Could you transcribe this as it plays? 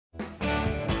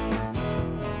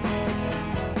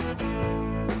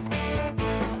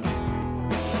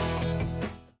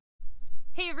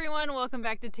everyone, welcome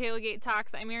back to Tailgate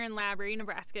Talks. I'm Erin Laborie,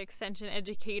 Nebraska Extension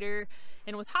Educator,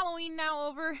 and with Halloween now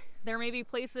over, there may be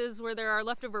places where there are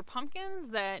leftover pumpkins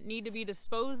that need to be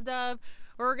disposed of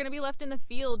or are going to be left in the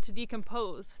field to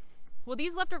decompose. Well,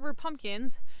 these leftover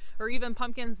pumpkins, or even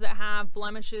pumpkins that have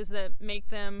blemishes that make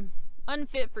them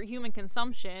unfit for human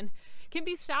consumption, can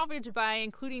be salvaged by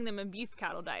including them in beef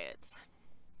cattle diets.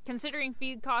 Considering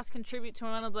feed costs contribute to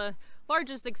one of the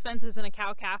largest expenses in a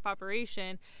cow-calf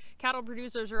operation, cattle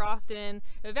producers are often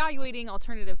evaluating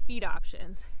alternative feed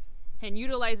options, and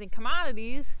utilizing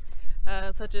commodities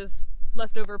such as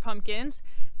leftover pumpkins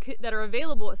that are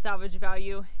available at salvage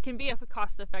value can be a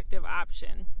cost-effective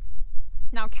option.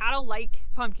 Now, cattle like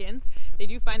pumpkins. They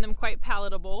do find them quite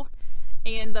palatable,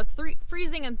 and the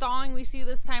freezing and thawing we see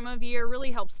this time of year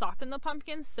really helps soften the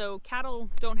pumpkins, so cattle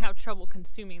don't have trouble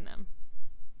consuming them.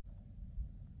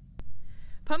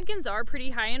 Pumpkins are pretty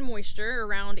high in moisture,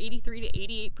 around 83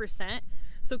 to 88%,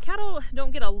 so cattle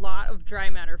don't get a lot of dry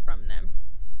matter from them.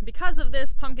 Because of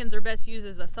this, pumpkins are best used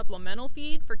as a supplemental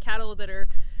feed for cattle that are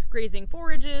grazing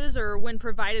forages or when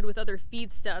provided with other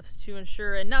feedstuffs to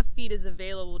ensure enough feed is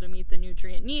available to meet the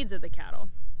nutrient needs of the cattle.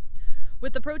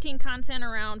 With the protein content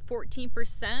around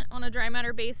 14% on a dry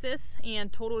matter basis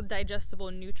and total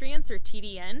digestible nutrients, or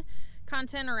TDN,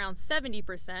 content around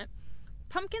 70%,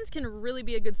 pumpkins can really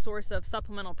be a good source of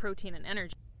supplemental protein and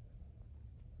energy.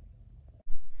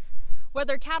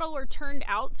 Whether cattle are turned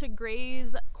out to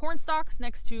graze corn stalks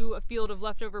next to a field of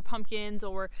leftover pumpkins,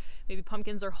 or maybe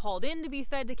pumpkins are hauled in to be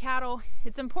fed to cattle,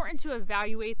 it's important to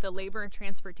evaluate the labor and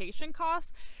transportation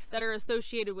costs that are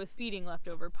associated with feeding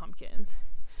leftover pumpkins.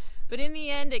 But in the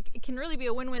end, it can really be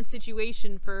a win-win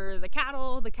situation for the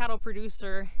cattle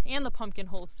producer, and the pumpkin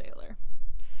wholesaler.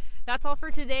 That's all for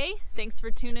today. Thanks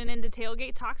for tuning in to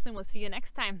Tailgate Talks, and we'll see you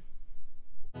next time.